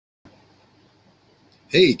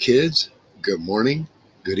Hey kids, good morning,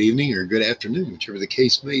 good evening, or good afternoon, whichever the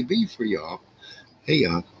case may be for y'all. Hey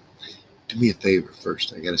y'all, do me a favor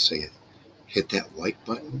first. I gotta say it. Hit that like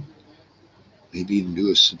button, maybe even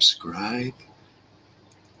do a subscribe,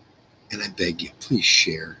 and I beg you, please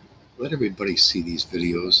share. Let everybody see these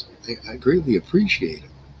videos. I greatly appreciate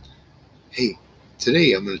them. Hey,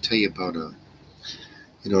 today I'm going to tell you about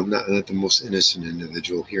I'm not the most innocent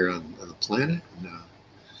individual here on the planet. And,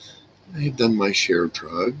 I have done my share of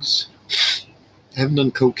drugs. I haven't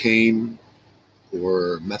done cocaine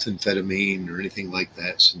or methamphetamine or anything like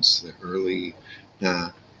that since the early,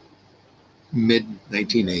 mid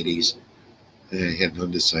 1980s. I have no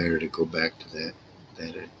desire to go back to that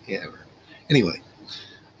ever. Anyway,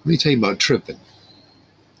 let me tell you about tripping.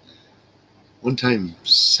 One time,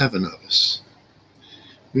 7 of us,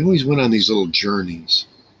 we always went on these little journeys.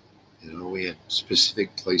 We had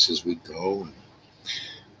specific places we'd go. And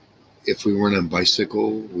if we weren't on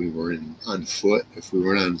bicycle, we were on foot. If we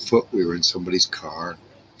weren't on foot, we were in somebody's car.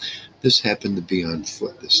 This happened to be on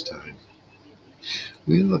foot this time.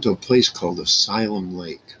 We went to a place called Asylum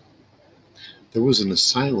Lake. There was an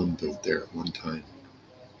asylum built there at one time,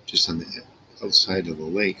 just on the outside of the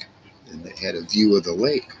lake, and they had a view of the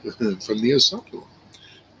lake from the asylum,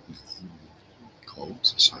 called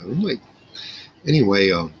Asylum Lake.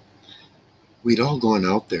 Anyway, we'd all gone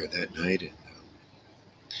out there that night, and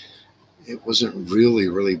it wasn't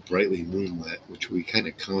really brightly moonlit, which we kind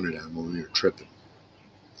of counted on when we were tripping.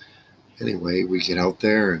 Anyway, we get out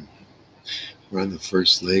there, and we're on the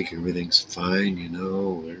first lake. Everything's fine,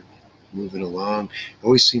 we're moving along. It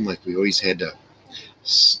always seemed like we always had to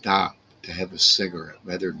stop to have a cigarette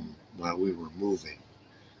rather than while we were moving.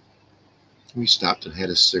 We stopped and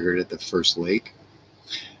had a cigarette at the first lake,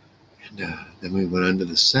 and then we went on to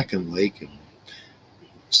the second lake, and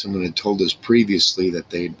someone had told us previously that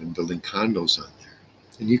they had been building condos on there,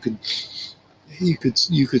 and you could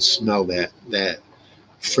smell that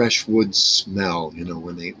fresh wood smell,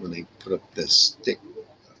 when they put up the stick,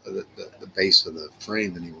 the base of the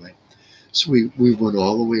frame anyway. So we went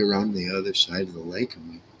all the way around the other side of the lake, and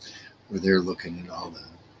we were there looking at all the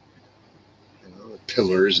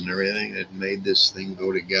pillars and everything that made this thing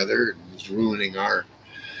go together, and was ruining our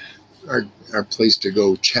place to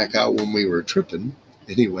go check out when we were tripping.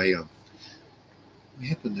 Anyway, we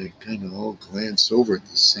happened to kind of all glance over at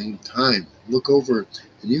the same time, look over,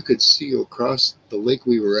 and you could see across the lake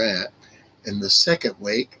we were at, and the second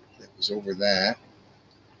lake that was over that.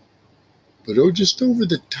 But just over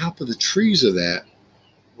the top of the trees of that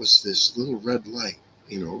was this little red light.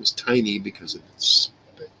 It was tiny because of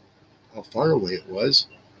how far away it was.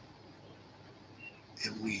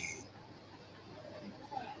 And we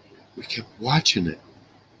kept watching it.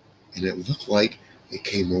 And it looked like it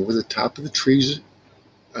came over the top of the trees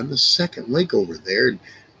on the second lake over there. And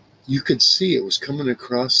you could see it was coming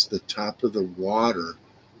across the top of the water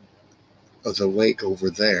of the lake over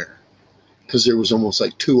there. Because there was almost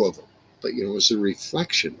like 2 of them. But, it was a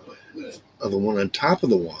reflection of the one on top of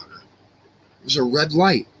the water. It was a red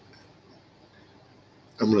light.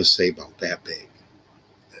 I'm going to say about that big.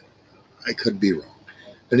 I could be wrong.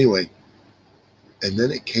 Anyway, and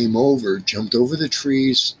then it came over, jumped over the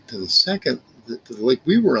trees to the lake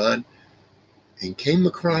we were on, and came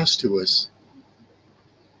across to us.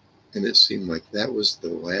 And it seemed like that was the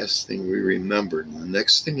last thing we remembered. And the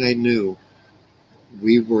next thing I knew,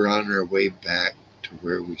 we were on our way back to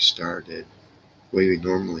where we started, the way we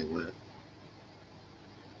normally went.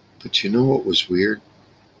 But you know what was weird?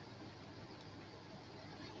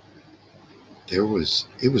 It was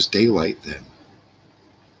daylight then.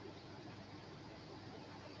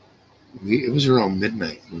 It was around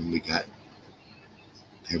midnight when we got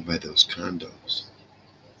there by those condos.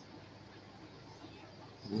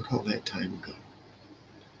 Where'd all that time go?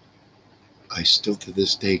 I still to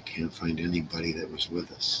this day can't find anybody that was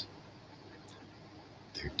with us.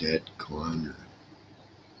 They're dead, gone,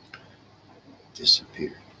 or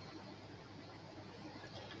disappeared.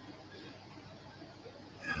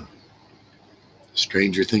 Yeah.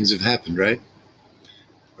 Stranger things have happened, right?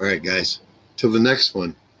 All right, guys. Till the next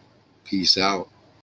one. Peace out.